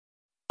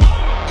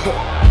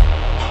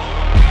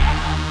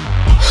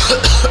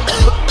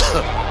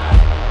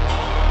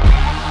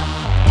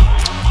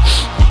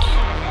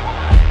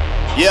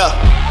Yeah.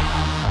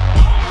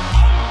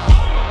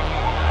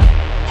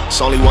 It's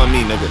only one me,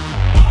 nigga.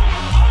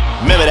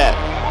 Remember that.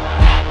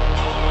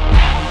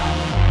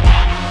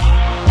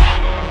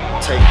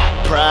 Take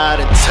pride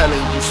in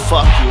telling you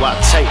fuck you. I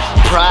take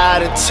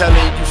pride in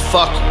telling you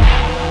fuck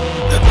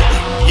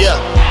you. Yeah.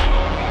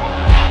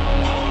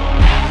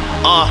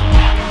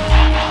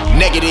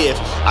 Negative.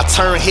 I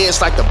turn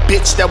heads like the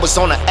bitch that was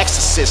on an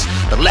exorcist.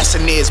 The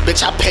lesson is,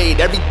 bitch, I paid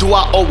every due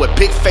I owe with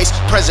big face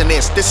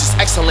presidents. This is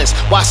excellence.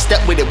 Why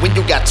step with it when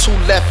you got two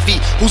left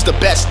feet? Who's the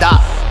best,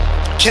 doc?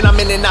 Can I'm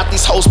in and out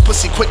these hoes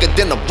pussy quicker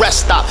than the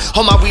rest stop.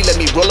 On my weed, let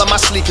me roll up my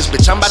sleeve, cause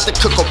bitch, I'm about to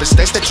cook open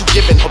steaks that you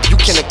giving. Hope you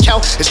can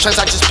account. It's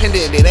transactions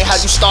pending. It ain't how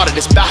you started,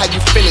 it's about how you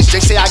finish. They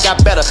say I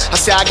got better, I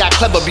say I got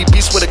clever. Be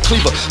beast with a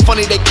cleaver.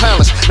 Funny they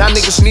clownless, now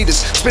niggas need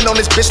us. Spin on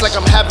this bitch like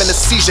I'm having a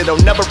seizure.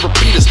 They'll never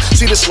repeat us.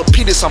 See this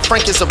repeaters, I'm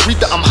Frank as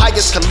Aretha, I'm high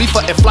as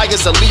Khalifa and fly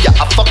as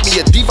Aaliyah. I fuck me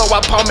a diva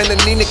while Palm and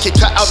Nina can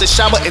cut out the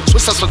shower and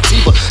twist us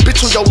sativa.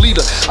 Bitch, who your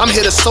leader? I'm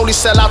here to solely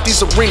sell out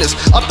these arenas.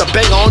 Up the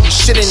banger on you,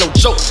 shit ain't no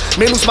joke.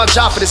 May lose my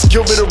job for this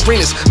Gilbert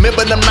arenas.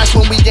 Remember them nights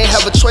when we ain't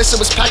have a choice? It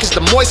was packaged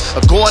the moist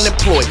or go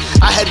unemployed.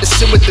 I had to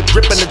sit with the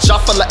grip and the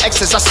jar full of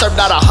X's. I served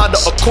out a Honda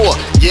Accord.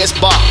 Yeah, it's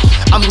bar.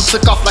 I'm who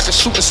took off like a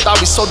shooting star.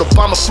 We sold the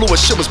bomber fluid.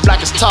 Shit was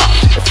black as tar.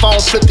 If I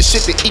don't flip the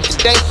shit to eat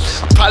today,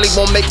 I probably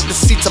won't make it to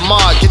see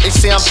tomorrow. Get they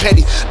say I'm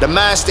petty. The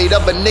mind state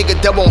of a nigga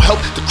that won't help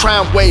the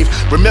crime wave.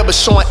 Remember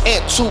showing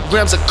Ant 2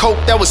 grams of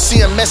coke. That was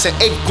CMS in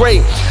 8th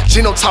grade.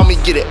 Gino taught me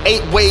get it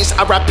 8 ways.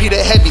 I rap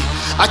Peter heavy.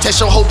 I tell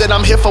your hoe that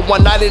I'm here for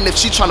one night, and if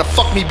she tryna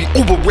fuck me, be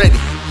Uber ready.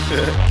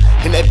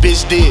 And that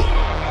bitch did.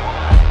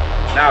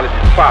 Knowledge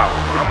is power.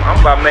 I'm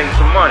about making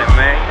some money,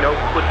 man. You know,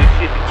 put this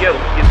shit together,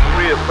 get some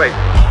real paper.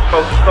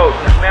 Coast to coast.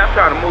 Man, I'm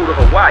trying to move to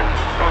Hawaii. You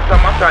know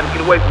what I'm trying to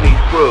get away from these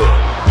scrubs.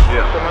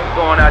 Yeah. So I'm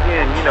going out here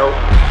and, you know,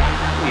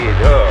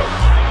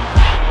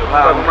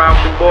 fucking around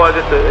with the boys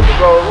at the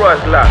Gold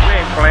Rush lot.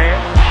 We ain't playing.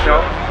 You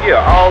know?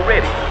 Yeah,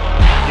 already.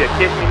 Yeah,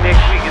 catch me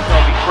next week. It's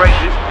gonna be great.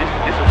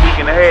 This a week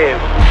and a half.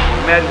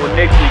 Imagine what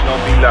next week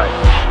gonna be like.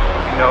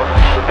 You know?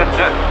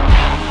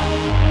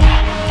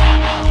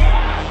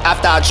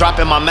 After I drop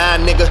in my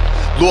mind, nigga,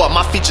 Lord,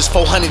 my features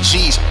 400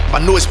 G's. My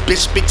newest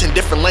bitch speaks in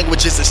different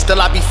languages, and still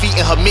I be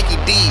feeding her Mickey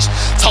D's.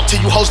 Talk to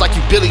you hoes like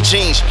you Billy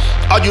Jeans.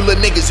 All you little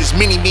niggas is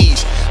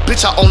mini-me's.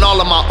 Bitch, I own all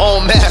of my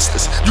own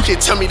masters. You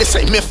can't tell me this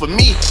ain't meant for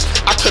me.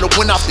 I could've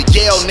went off to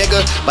Yale,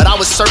 nigga, but I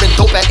was serving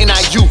dope at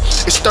NIU.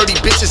 It's 30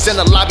 bitches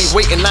in the lobby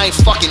waiting, I ain't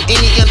fucking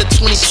any under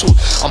 22.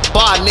 I'm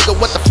barred, nigga,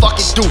 what the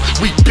fuck it do?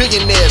 We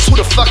billionaires, who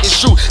the fuck is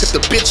you? If the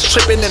bitch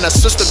tripping and her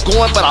sister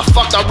going, but I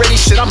fucked already,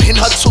 shit, I'm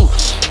hitting her too.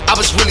 I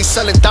was really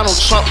selling Donald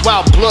Trump,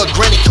 wild blood,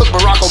 granny cook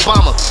Barack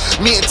Obama.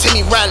 Me and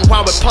Timmy riding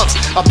wild with pumps.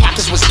 Our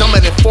pockets was dumber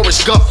than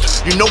Forrest Gump.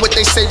 You know what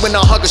they say when the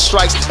hunger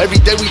strikes.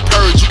 Every day we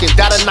purge, you can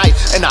die tonight.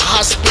 In a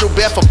hospital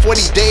bed for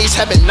 40 days,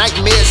 having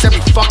nightmares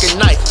every fucking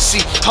night.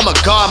 See, I'm a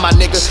god, my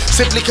nigga,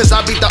 simply cause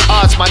I beat the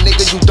odds, my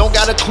nigga. You don't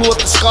got a clue if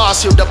the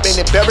scars healed up.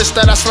 Ain't embarrassed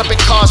that I slept in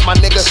cars, my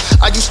nigga.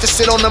 I used to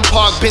sit on them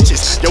park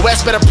benches. Your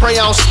ass better pray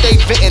I don't stay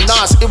venting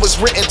Nas. It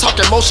was written,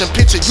 talking motion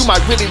picture. You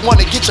might really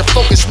wanna get your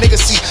focus, nigga.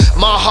 See,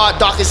 my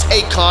heart dark as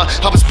Akon.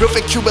 I was built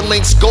in Cuban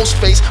links,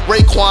 Ghostface,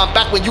 Raekwon.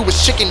 Back when you was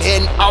chicken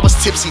head and I was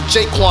tipsy,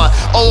 Jaquan.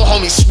 Old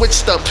homie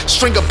switched up,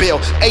 Stringer Bill,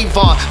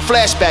 Avon,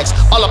 flashbacks,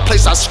 all the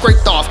places I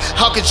scraped off.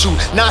 How could you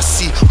not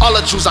see all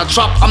the Jews I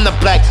dropped? I'm the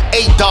black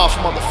Adolf,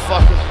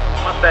 motherfucker.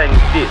 My thing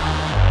is this.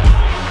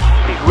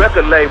 These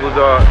record labels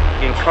are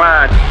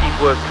inclined to keep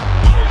us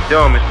as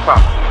dumb as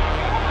possible.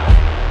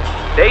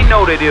 They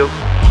know that if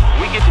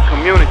we get to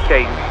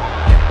communicating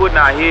and putting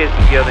our heads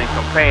together and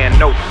comparing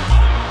notes,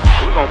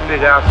 we're gonna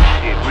figure out some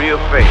shit real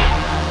fast.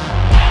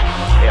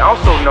 They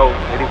also know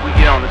that if we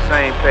get on the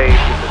same page,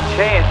 there's a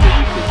chance that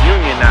we could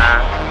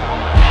unionize.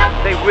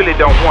 They really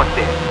don't want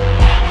that.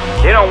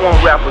 They don't want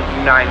rappers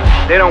uniting.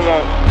 They don't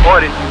want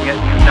artists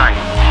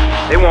uniting.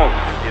 They want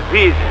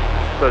division,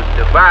 because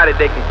divided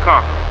they can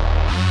conquer.